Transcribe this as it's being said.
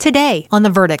Today on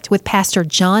The Verdict with Pastor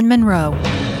John Munro.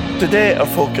 Today our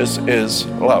focus is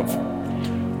love.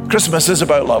 Christmas is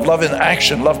about love, love in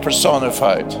action, love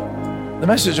personified. The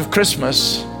message of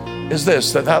Christmas is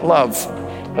this, that love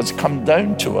has come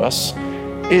down to us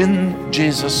in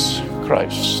Jesus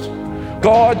Christ.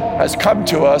 God has come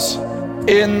to us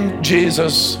in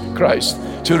Jesus Christ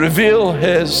to reveal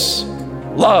His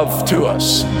love to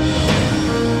us.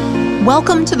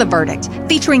 Welcome to The Verdict,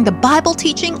 featuring the Bible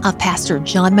teaching of Pastor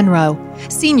John Munro,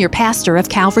 Senior Pastor of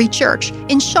Calvary Church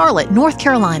in Charlotte, North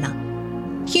Carolina.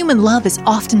 Human love is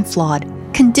often flawed,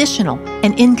 conditional,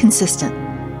 and inconsistent.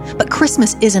 But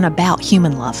Christmas isn't about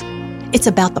human love. It's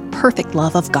about the perfect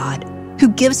love of God, who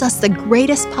gives us the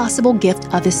greatest possible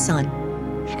gift of His Son.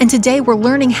 And today we're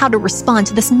learning how to respond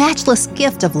to this matchless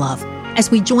gift of love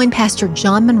as we join Pastor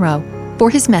John Munro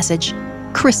for his message,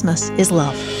 Christmas is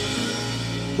Love.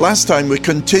 Last time we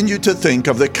continued to think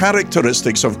of the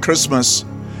characteristics of Christmas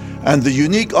and the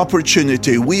unique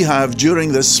opportunity we have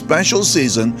during this special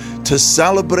season to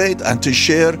celebrate and to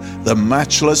share the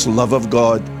matchless love of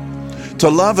God. To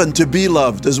love and to be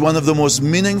loved is one of the most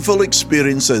meaningful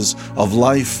experiences of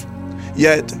life.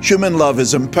 Yet, human love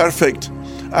is imperfect,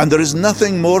 and there is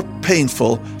nothing more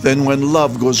painful than when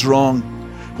love goes wrong,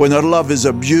 when our love is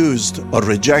abused or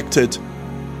rejected.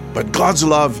 But God's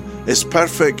love is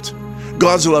perfect.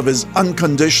 God's love is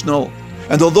unconditional.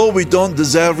 And although we don't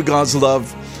deserve God's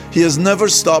love, He has never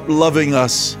stopped loving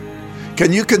us.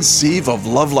 Can you conceive of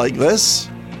love like this?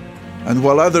 And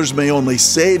while others may only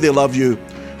say they love you,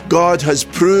 God has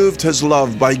proved His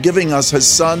love by giving us His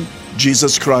Son,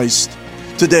 Jesus Christ.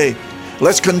 Today,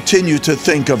 let's continue to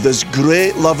think of this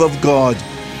great love of God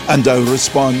and our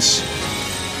response.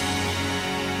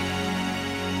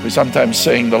 We sometimes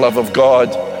sing the love of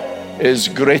God is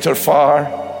greater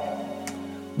far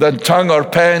than tongue or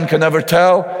pen can ever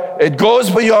tell. It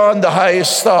goes beyond the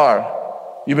highest star.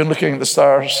 You've been looking at the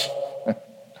stars.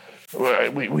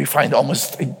 We find it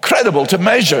almost incredible to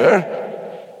measure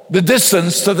the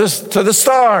distance to the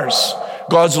stars.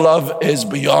 God's love is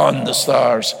beyond the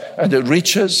stars, and it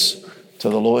reaches to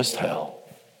the lowest hell.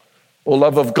 O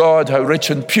love of God, how rich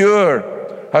and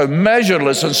pure, how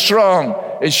measureless and strong,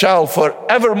 it shall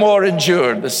forevermore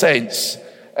endure, the saints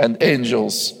and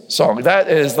angels' song. That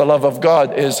is, the love of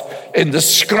God is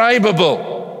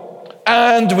indescribable,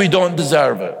 and we don't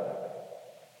deserve it.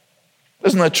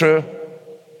 Isn't that true?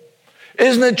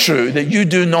 Isn't it true that you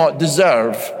do not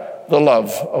deserve the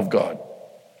love of God?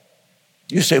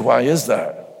 You say, why is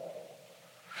that?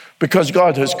 Because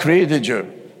God has created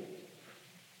you,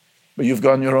 but you've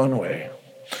gone your own way.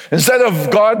 Instead of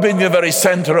God being the very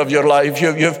center of your life,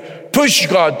 you've pushed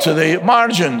God to the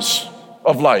margins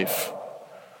of life.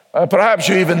 Perhaps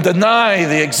you even deny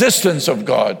the existence of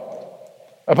God.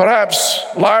 Perhaps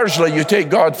largely you take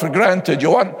God for granted.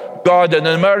 You want God in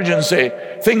an emergency.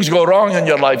 Things go wrong in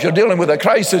your life. You're dealing with a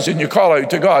crisis and you call out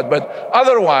to God. But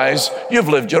otherwise, you've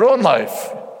lived your own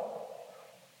life.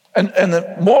 And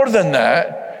more than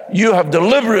that, you have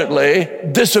deliberately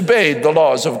disobeyed the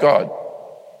laws of God.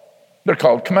 They're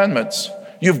called commandments.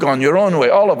 You've gone your own way,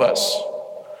 all of us.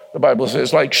 The Bible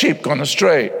says, like sheep gone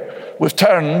astray. We've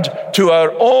turned to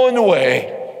our own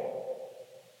way.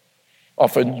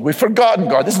 Often we've forgotten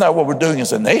God. Isn't that what we're doing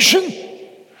as a nation?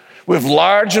 We've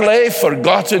largely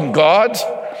forgotten God.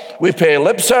 We pay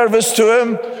lip service to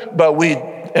Him, but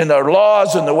in our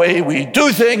laws and the way we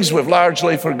do things, we've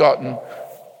largely forgotten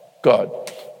God.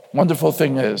 Wonderful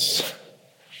thing is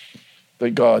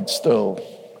that God still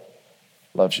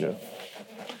loves you.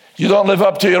 You don't live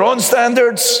up to your own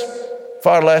standards,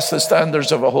 far less the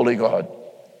standards of a holy God.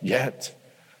 Yet,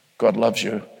 God loves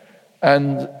you.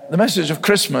 And the message of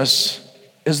Christmas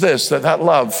is this, that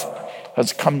love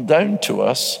has come down to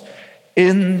us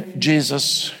in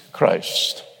Jesus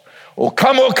Christ. O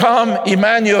come,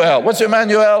 Emmanuel. What's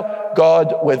Emmanuel?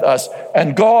 God with us.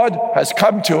 And God has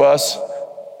come to us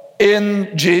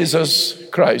in Jesus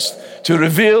Christ to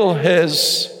reveal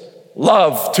His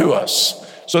love to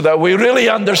us so that we really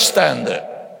understand it,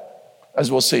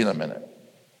 as we'll see in a minute.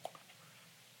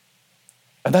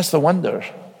 And that's the wonder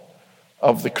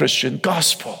of the Christian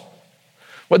gospel.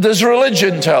 What does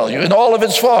religion tell you in all of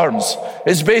its forms?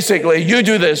 It's basically, you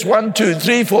do this 1, 2,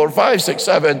 3, 4, 5, 6,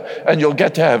 7, and you'll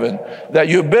get to heaven. That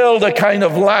you build a kind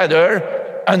of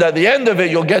ladder, and at the end of it,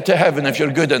 you'll get to heaven if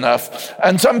you're good enough.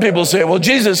 And some people say, well,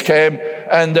 Jesus came,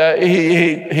 and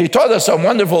he taught us some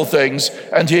wonderful things,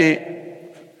 and He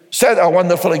set a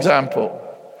wonderful example.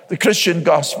 The Christian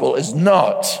gospel is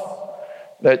not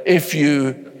that if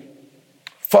you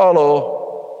follow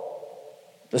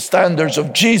the standards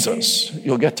of Jesus,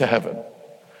 you'll get to heaven.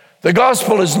 The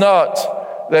gospel is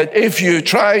not that if you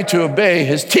try to obey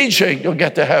his teaching, you'll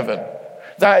get to heaven.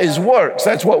 That is works.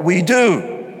 That's what we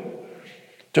do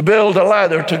to build a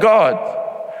ladder to God.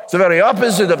 It's the very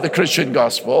opposite of the Christian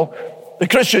gospel. The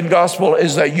Christian gospel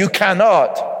is that you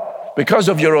cannot, because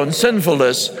of your own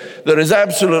sinfulness, there is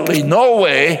absolutely no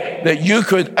way that you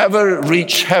could ever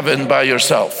reach heaven by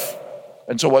yourself.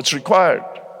 And so what's required?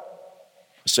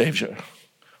 A Savior,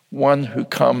 one who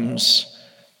comes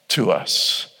to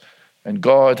us. And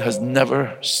God has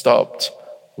never stopped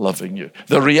loving you.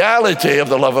 The reality of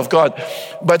the love of God.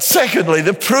 But secondly,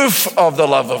 the proof of the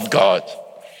love of God.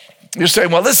 You're saying,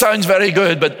 well, this sounds very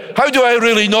good, but how do I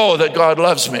really know that God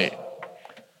loves me?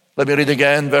 Let me read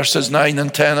again verses 9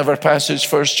 and 10 of our passage,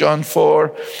 1 John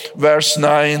 4, verse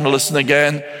 9. Listen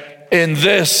again. In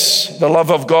this, the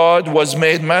love of God was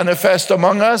made manifest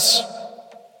among us.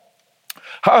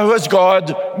 How has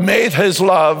God made his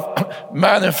love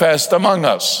manifest among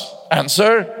us?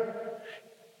 Answer,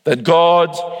 that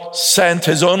God sent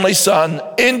his only Son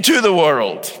into the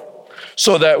world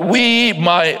so that we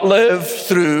might live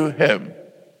through him.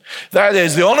 That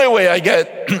is, the only way I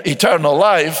get eternal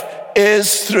life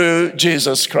is through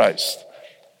Jesus Christ.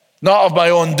 Not of my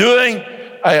own doing,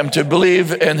 I am to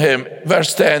believe in him.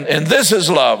 Verse 10, and this is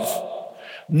love,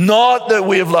 not that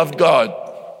we have loved God,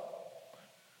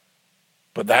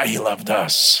 but that he loved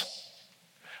us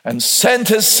and sent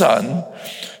his Son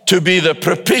to be the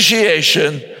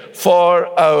propitiation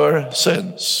for our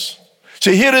sins.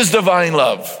 See, here is divine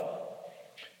love.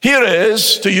 Here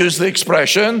is, to use the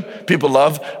expression people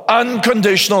love,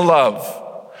 unconditional love.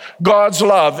 God's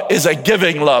love is a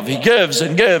giving love. He gives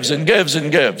and gives and gives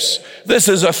and gives. This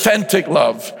is authentic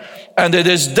love, and it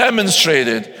is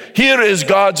demonstrated. Here is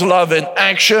God's love in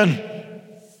action.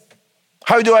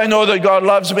 How do I know that God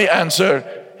loves me?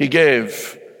 Answer, he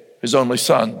gave his only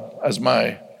Son as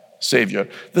my Savior.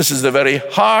 This is the very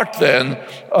heart then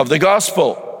of the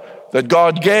gospel, that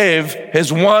God gave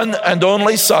his one and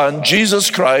only Son, Jesus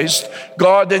Christ,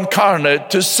 God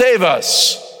incarnate, to save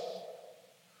us.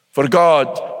 For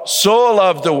God so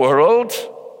loved the world,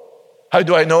 how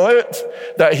do I know it?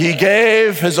 That he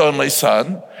gave his only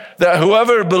Son, that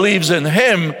whoever believes in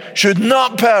him should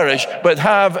not perish, but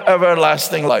have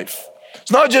everlasting life.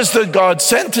 It's not just that God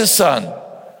sent his Son.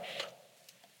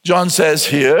 John says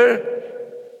here,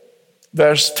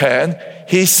 verse 10,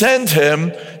 he sent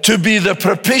him to be the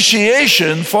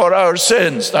propitiation for our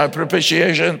sins. Now,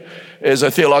 propitiation is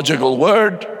a theological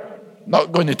word.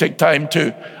 Not going to take time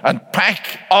to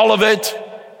unpack all of it.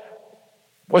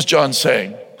 What's John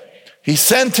saying? He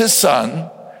sent his Son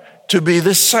to be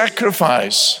the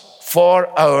sacrifice for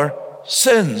our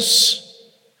sins.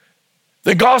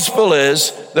 The gospel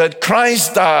is that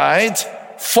Christ died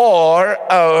for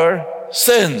our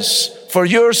sins, for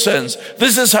your sins.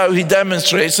 This is how he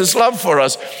demonstrates his love for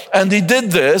us. And he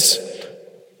did this,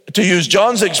 to use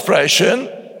John's expression,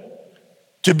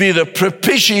 to be the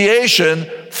propitiation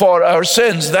for our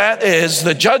sins. That is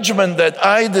the judgment that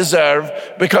I deserve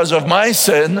because of my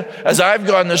sin, as I've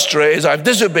gone astray, as I've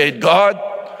disobeyed God,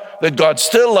 that God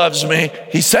still loves me.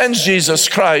 He sends Jesus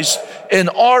Christ in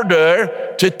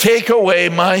order to take away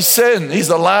my sin. He's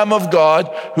the Lamb of God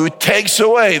who takes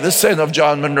away the sin of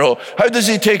John Munro. How does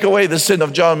he take away the sin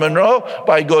of John Munro?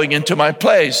 By going into my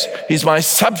place. He's my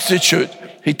substitute.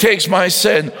 He takes my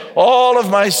sin. All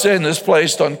of my sin is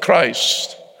placed on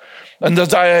Christ. And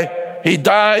as he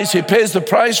dies, he pays the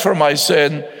price for my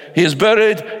sin. He is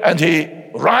buried and he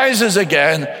rises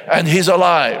again and he's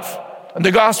alive. And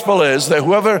the gospel is that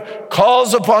whoever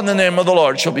calls upon the name of the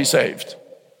Lord shall be saved.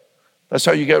 That's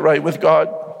how you get right with God.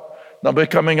 Not by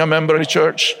becoming a member of the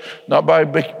church, not by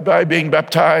being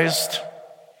baptized,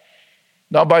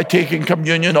 not by taking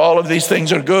communion. All of these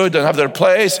things are good and have their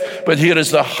place, but here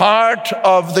is the heart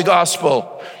of the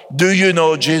gospel. Do you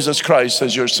know Jesus Christ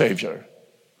as your Savior?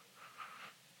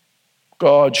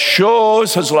 God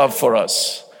shows his love for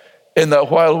us in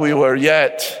that while we were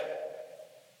yet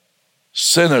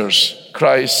sinners,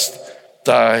 Christ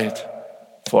died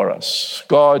for us.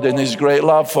 God, in his great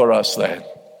love for us, then,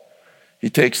 he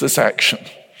takes this action.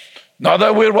 Not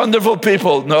that we're wonderful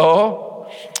people, no.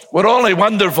 We're only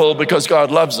wonderful because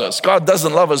God loves us. God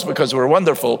doesn't love us because we're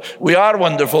wonderful. We are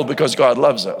wonderful because God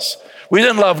loves us. We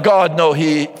didn't love God, no.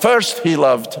 He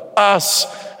loved us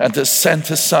and has sent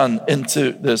his Son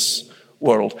into this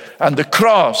world. And the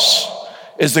cross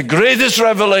is the greatest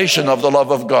revelation of the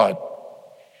love of God.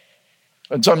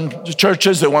 And some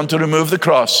churches, they want to remove the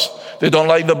cross. They don't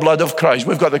like the blood of Christ.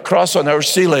 We've got the cross on our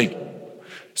ceiling.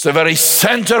 It's the very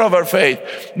center of our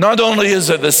faith. Not only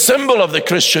is it the symbol of the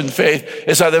Christian faith,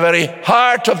 it's at the very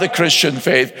heart of the Christian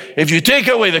faith. If you take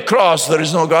away the cross, there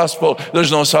is no gospel, there's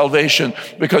no salvation,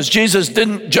 because Jesus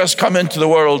didn't just come into the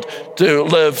world to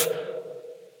live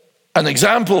an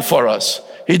example for us.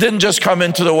 He didn't just come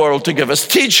into the world to give us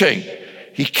teaching.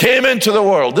 He came into the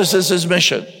world. This is his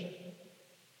mission.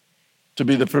 To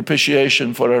be the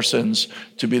propitiation for our sins,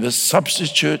 to be the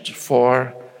substitute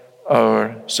for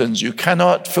our sins. You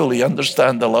cannot fully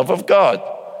understand the love of God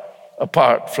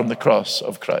apart from the cross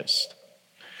of Christ.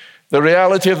 The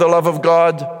reality of the love of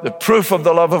God, the proof of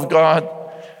the love of God.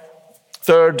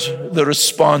 Third, the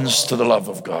response to the love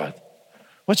of God.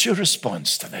 What's your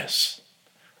response to this?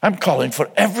 I'm calling for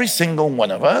every single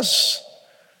one of us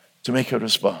to make a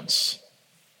response.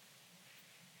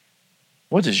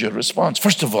 What is your response?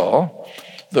 First of all,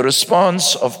 the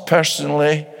response of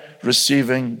personally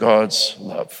receiving God's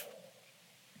love.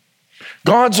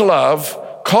 God's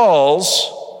love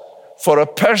calls for a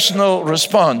personal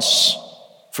response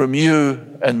from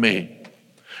you and me.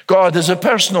 God is a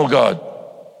personal God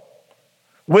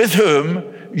with whom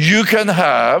you can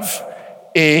have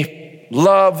a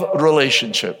love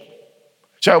relationship.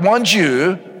 So I want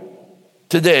you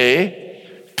today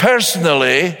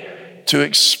personally to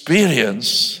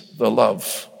experience the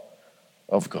love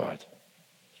of God.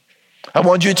 I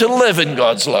want you to live in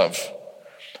God's love.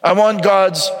 I want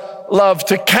God's love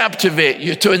to captivate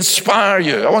you, to inspire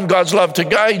you. I want God's love to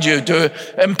guide you,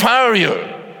 to empower you.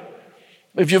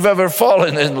 If you've ever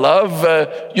fallen in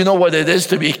love, you know what it is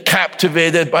to be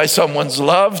captivated by someone's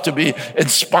love, to be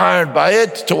inspired by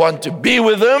it, to want to be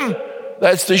with them.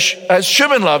 That's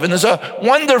human love, and it's a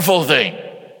wonderful thing.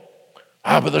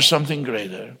 But there's something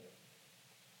greater.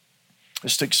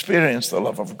 It's to experience the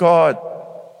love of God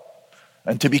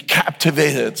and to be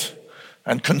captivated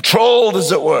and controlled,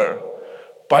 as it were,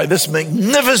 by this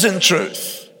magnificent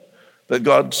truth that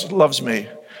God loves me.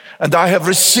 And I have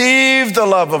received the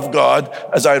love of God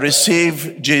as I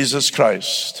receive Jesus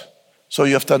Christ. So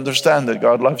you have to understand that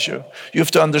God loves you. You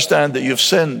have to understand that you've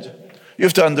sinned. You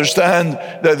have to understand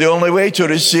that the only way to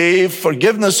receive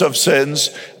forgiveness of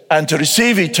sins and to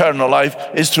receive eternal life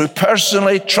is through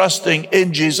personally trusting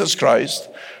in Jesus Christ,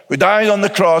 who died on the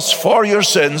cross for your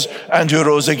sins and who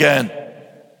rose again.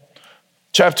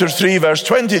 Chapter 3, verse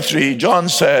 23, John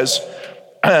says,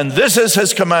 and this is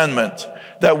his commandment,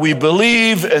 that we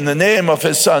believe in the name of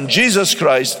his Son, Jesus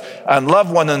Christ, and love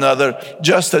one another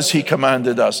just as he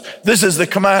commanded us. This is the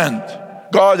command.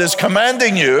 God is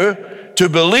commanding you to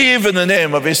believe in the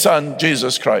name of his Son,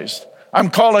 Jesus Christ. I'm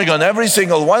calling on every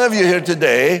single one of you here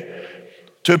today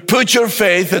to put your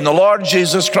faith in the Lord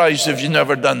Jesus Christ if you've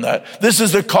never done that. This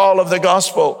is the call of the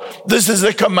gospel. This is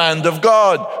the command of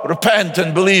God. Repent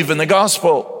and believe in the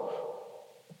gospel.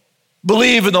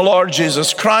 Believe in the Lord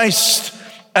Jesus Christ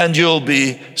and you'll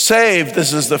be saved.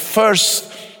 This is the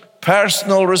first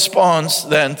personal response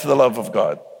then to the love of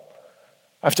God.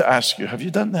 I have to ask you, have you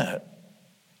done that?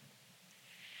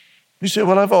 You say,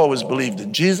 well, I've always believed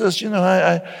in Jesus. You know,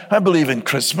 I believe in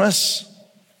Christmas.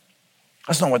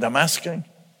 That's not what I'm asking.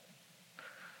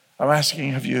 I'm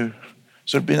asking, has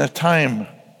there been a time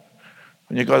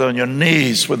when you got on your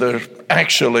knees, whether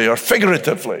actually or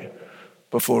figuratively,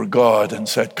 before God and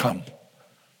said, come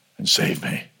and save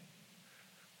me?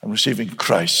 I'm receiving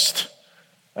Christ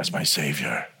as my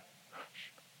Savior.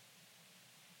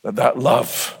 That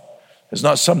love is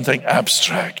not something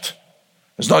abstract.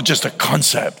 It's not just a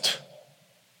concept.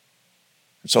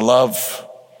 It's a love,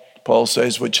 Paul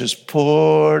says, which is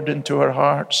poured into our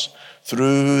hearts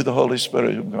through the Holy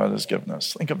Spirit whom God has given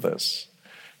us. Think of this.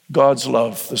 God's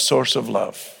love, the source of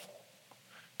love,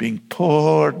 being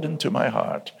poured into my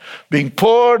heart, being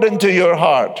poured into your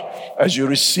heart as you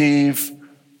receive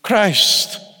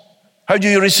Christ. How do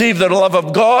you receive the love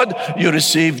of God? You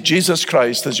receive Jesus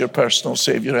Christ as your personal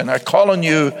Savior. And I call on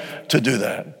you to do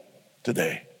that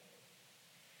today.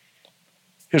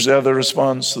 Here's the other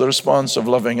response, the response of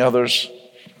loving others.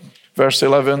 Verse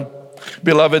 11,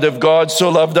 beloved, if God so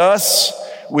loved us,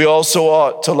 we also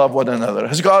ought to love one another.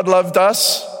 Has God loved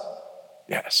us?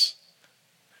 Yes.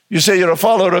 You say you're a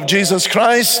follower of Jesus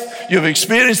Christ, you've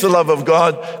experienced the love of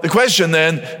God. The question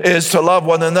then is to love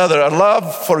one another. Our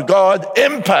love for God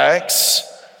impacts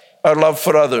our love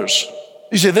for others.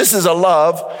 You see, this is a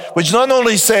love which not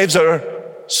only saves our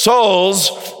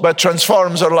souls, but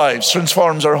transforms our lives,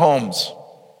 transforms our homes.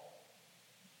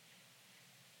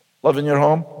 Love in your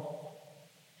home,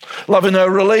 love in our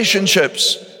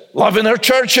relationships, love in our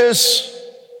churches.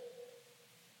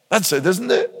 That's it,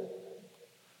 isn't it?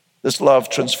 This love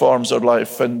transforms our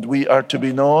life, and we are to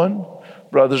be known,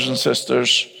 brothers and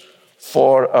sisters,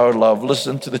 for our love.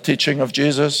 Listen to the teaching of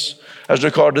Jesus, as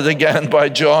recorded again by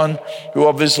John, who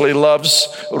obviously loves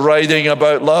writing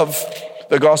about love.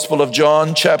 The Gospel of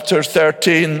John, chapter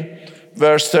 13,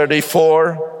 verse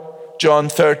 34. John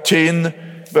 13,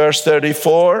 verse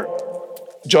 34.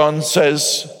 John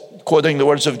says, quoting the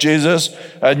words of Jesus,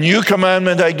 "A new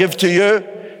commandment I give to you,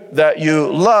 that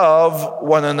you love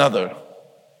one another."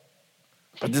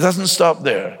 But it doesn't stop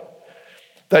there.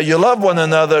 That you love one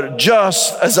another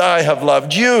just as I have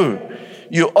loved you.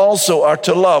 You also are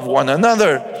to love one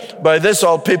another. By this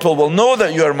all people will know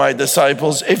that you are my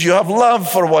disciples, if you have love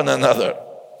for one another.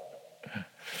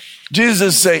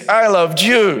 Jesus is saying, I loved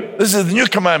you. This is the new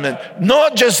commandment.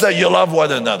 Not just that you love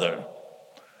one another.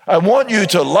 I want you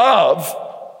to love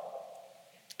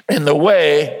in the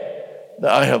way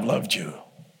that I have loved you.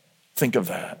 Think of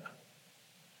that.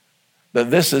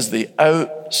 That this is the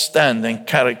outstanding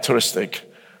characteristic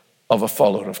of a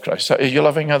follower of Christ. Are you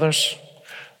loving others?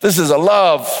 This is a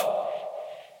love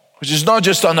which is not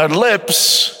just on our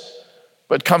lips,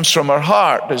 but comes from our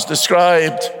heart. It's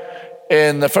described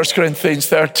in 1 Corinthians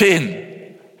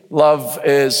 13. Love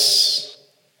is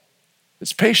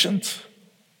patient.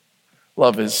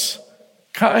 Love is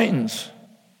kind.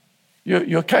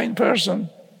 You're a kind person.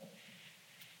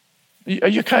 Are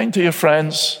you kind to your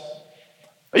friends?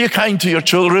 Are you kind to your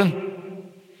children?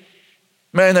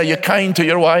 Men, are you kind to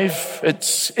your wife?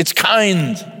 It's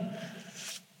kind.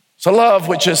 It's a love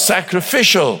which is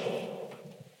sacrificial.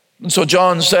 And so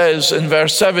John says in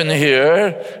verse 7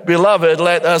 here, "Beloved,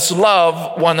 let us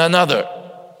love one another."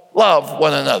 Love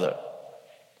one another.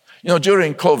 You know,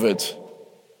 during COVID,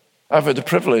 I've had the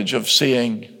privilege of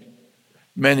seeing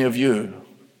many of you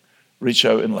reach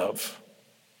out in love.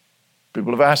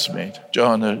 People have asked me,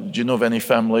 "John, do you know of any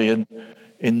family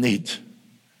in need?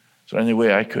 Is there any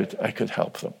way I could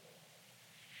help them?"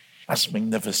 That's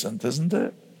magnificent, isn't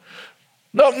it?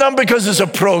 Not because it's a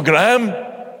program,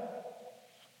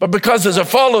 but because as a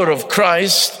follower of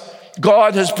Christ,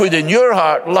 God has put in your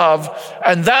heart love,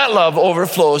 and that love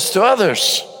overflows to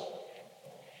others.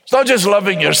 It's not just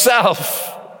loving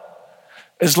yourself,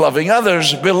 it's loving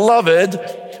others.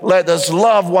 Beloved, let us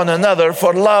love one another,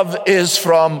 for love is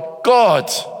from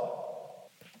God.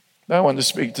 Now I want to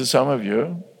speak to some of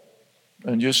you,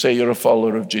 and you say you're a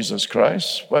follower of Jesus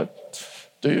Christ. But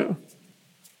do you?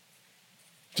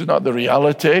 Is not the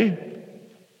reality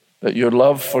that your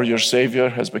love for your Savior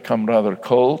has become rather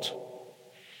cold?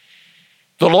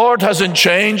 The Lord hasn't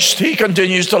changed. He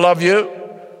continues to love you.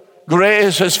 Great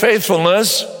is his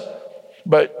faithfulness,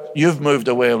 but you've moved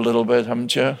away a little bit,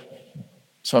 haven't you?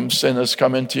 Some sin has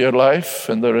come into your life,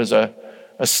 and there is a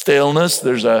staleness,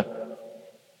 there's a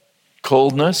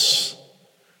coldness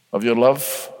of your love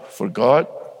for God.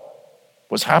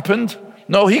 What's happened?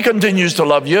 No, he continues to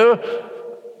love you,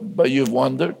 but you've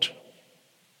wandered.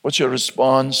 What's your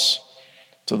response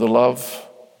to the love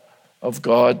of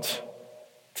God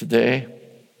today?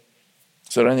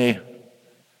 Is there any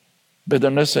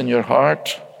bitterness in your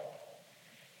heart?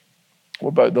 What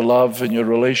about the love in your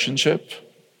relationship?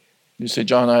 You say,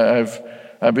 "John,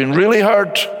 I've been really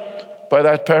hurt by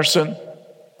that person."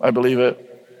 I believe it.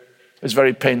 It's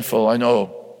very painful, I know.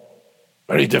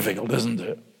 Very difficult, isn't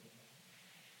it?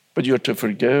 But you're to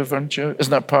forgive, aren't you?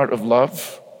 Isn't that part of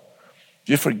love? Have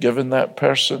you forgiven that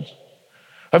person?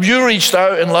 Have you reached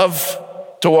out in love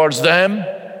towards them?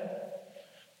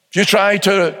 Have you tried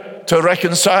to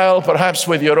reconcile perhaps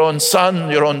with your own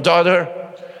son, your own daughter,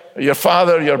 your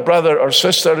father, your brother or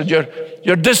sister, and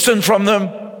you're distant from them,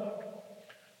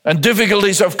 and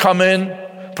difficulties have come in?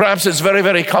 Perhaps it's very,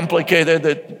 very complicated.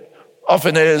 It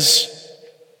often is.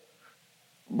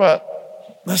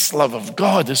 But this love of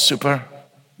God is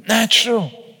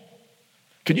supernatural.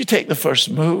 Can you take the first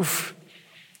move?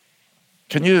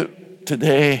 Can you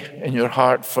today in your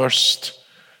heart first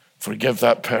forgive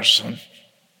that person?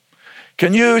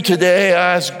 Can you today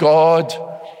ask God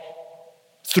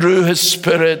through his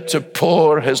Spirit to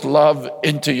pour his love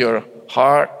into your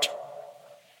heart?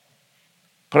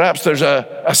 Perhaps there's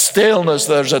a staleness,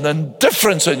 there's an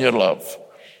indifference in your love.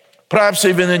 Perhaps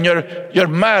even in your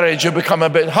marriage, you become a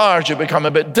bit hard, you become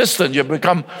a bit distant, you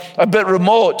become a bit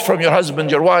remote from your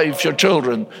husband, your wife, your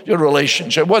children, your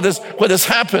relationship. What has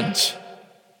happened?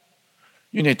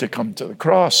 You need to come to the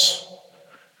cross.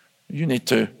 You need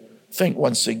to think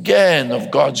once again of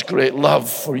God's great love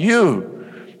for you.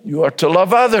 You are to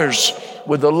love others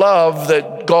with the love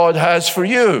that God has for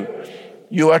you.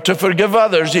 You are to forgive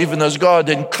others even as God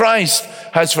in Christ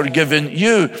has forgiven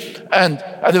you. And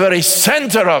at the very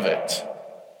center of it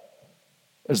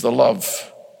is the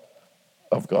love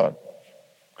of God.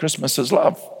 Christmas is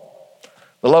love.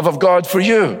 The love of God for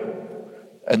you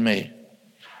and me.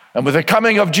 And with the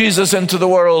coming of Jesus into the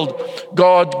world,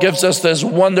 God gives us this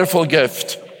wonderful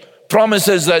gift.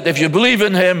 Promises that if you believe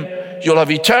in him, you'll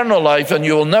have eternal life and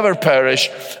you will never perish.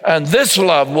 And this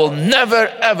love will never,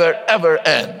 ever, ever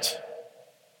end.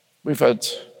 We've had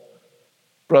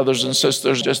brothers and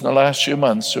sisters just in the last few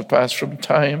months who passed from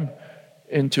time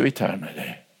into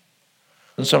eternity.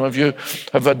 And some of you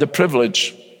have had the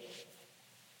privilege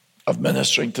of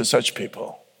ministering to such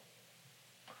people.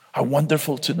 How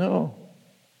wonderful to know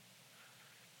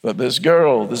that this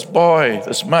girl, this boy,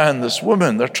 this man, this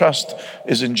woman, their trust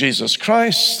is in Jesus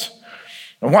Christ.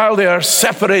 And while they are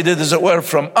separated, as it were,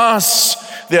 from us,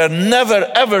 they are never,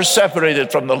 ever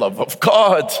separated from the love of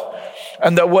God.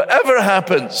 And that whatever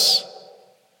happens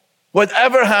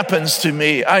to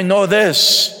me, I know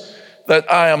this,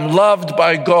 that I am loved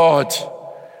by God,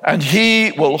 and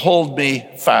he will hold me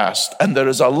fast. And there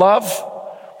is a love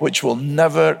which will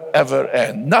never, ever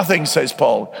end. Nothing, says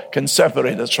Paul, can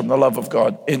separate us from the love of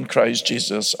God in Christ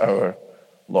Jesus our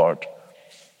Lord.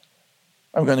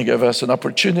 I'm going to give us an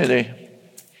opportunity,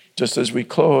 just as we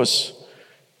close,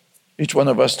 each one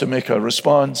of us to make a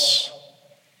response.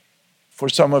 For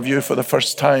some of you, for the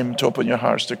first time, to open your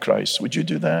hearts to Christ. Would you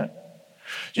do that?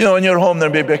 You know, in your home, there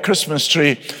may be a Christmas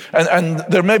tree, and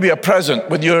there may be a present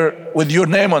with your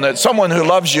name on it. Someone who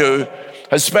loves you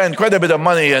has spent quite a bit of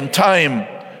money and time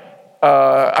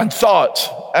and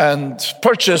thought and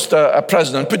purchased a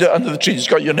present and put it under the tree. It's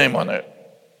got your name on it.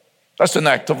 That's an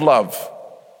act of love.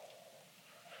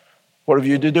 What have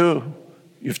you to do?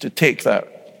 You have to take that.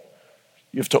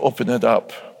 You have to open it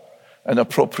up and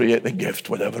appropriate the gift,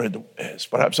 whatever it is.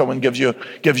 Perhaps someone gives you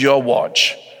a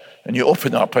watch, and you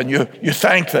open up and you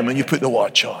thank them and you put the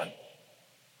watch on.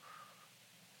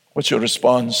 What's your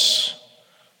response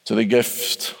to the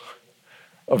gift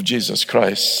of Jesus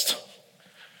Christ?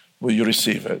 Will you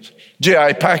receive it?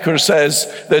 J.I. Packer says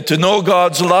that to know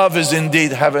God's love is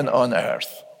indeed heaven on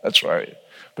earth. That's right.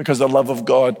 Because the love of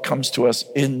God comes to us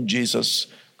in Jesus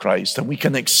Christ. And we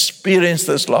can experience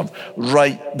this love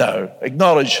right now.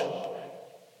 Acknowledge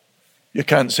you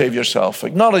can't save yourself.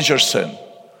 Acknowledge your sin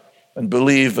and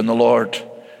believe in the Lord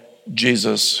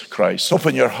Jesus Christ.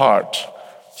 Open your heart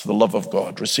to the love of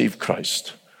God. Receive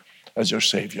Christ as your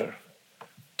Savior.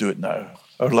 Do it now.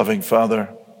 Our loving Father,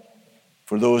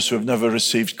 for those who have never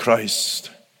received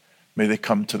Christ, may they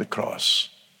come to the cross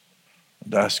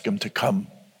and ask him to come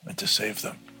and to save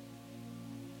them.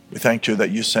 We thank you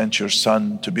that you sent your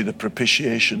Son to be the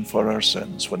propitiation for our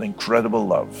sins. What incredible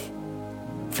love,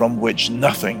 from which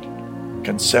nothing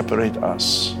can separate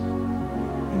us.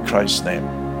 In Christ's name,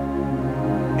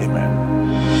 amen.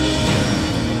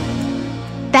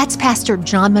 That's Pastor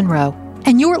John Munro,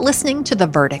 and you're listening to The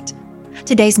Verdict.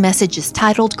 Today's message is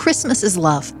titled, Christmas is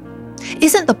Love.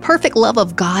 Isn't the perfect love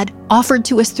of God offered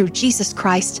to us through Jesus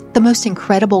Christ the most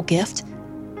incredible gift?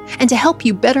 And to help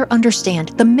you better understand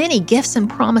the many gifts and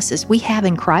promises we have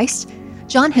in Christ,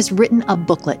 John has written a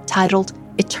booklet titled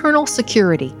Eternal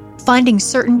Security, Finding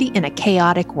Certainty in a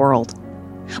Chaotic World.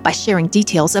 By sharing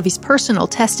details of his personal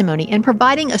testimony and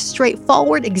providing a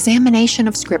straightforward examination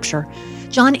of Scripture,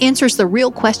 John answers the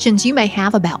real questions you may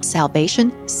have about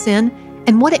salvation, sin,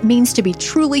 and what it means to be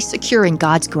truly secure in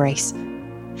God's grace.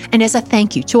 And as a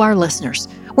thank you to our listeners,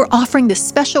 we're offering this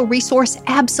special resource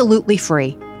absolutely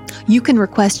free. You can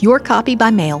request your copy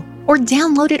by mail or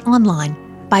download it online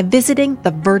by visiting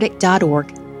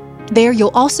theverdict.org. There, you'll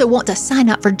also want to sign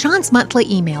up for John's monthly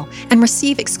email and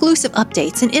receive exclusive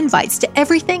updates and invites to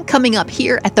everything coming up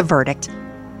here at The Verdict.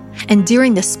 And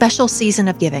during this special season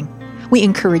of giving, we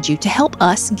encourage you to help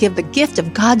us give the gift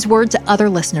of God's Word to other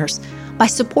listeners by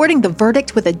supporting The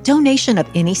Verdict with a donation of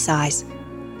any size.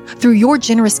 Through your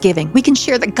generous giving, we can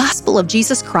share the gospel of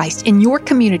Jesus Christ in your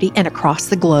community and across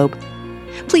the globe.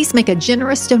 Please make a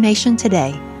generous donation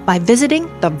today by visiting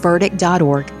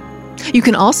theverdict.org. You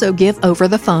can also give over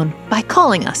the phone by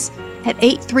calling us at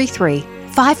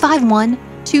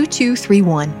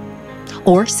 833-551-2231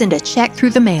 or send a check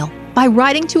through the mail by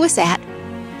writing to us at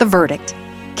The Verdict,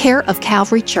 care of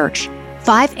Calvary Church,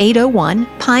 5801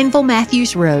 Pineville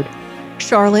Matthews Road,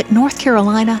 Charlotte, North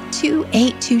Carolina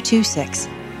 28226.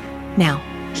 Now,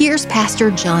 here's Pastor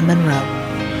John Munro.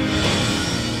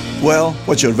 Well,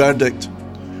 what's your verdict?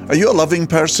 Are you a loving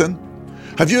person?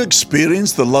 Have you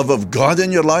experienced the love of God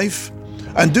in your life?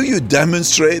 And do you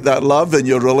demonstrate that love in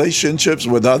your relationships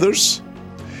with others?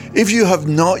 If you have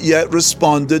not yet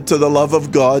responded to the love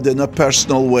of God in a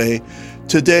personal way,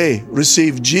 today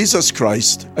receive Jesus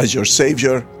Christ as your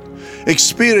Savior.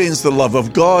 Experience the love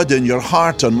of God in your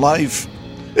heart and life.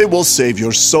 It will save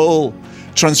your soul,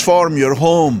 transform your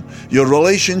home, your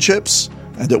relationships,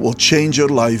 and it will change your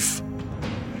life.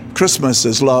 Christmas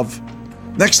is love.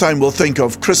 Next time we'll think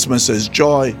of Christmas as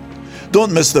joy.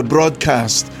 Don't miss the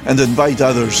broadcast and invite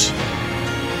others.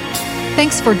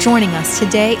 Thanks for joining us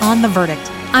today on The Verdict.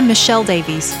 I'm Michelle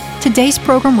Davies. Today's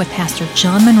program with Pastor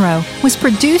John Munro was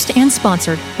produced and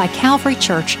sponsored by Calvary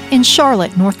Church in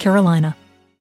Charlotte, North Carolina.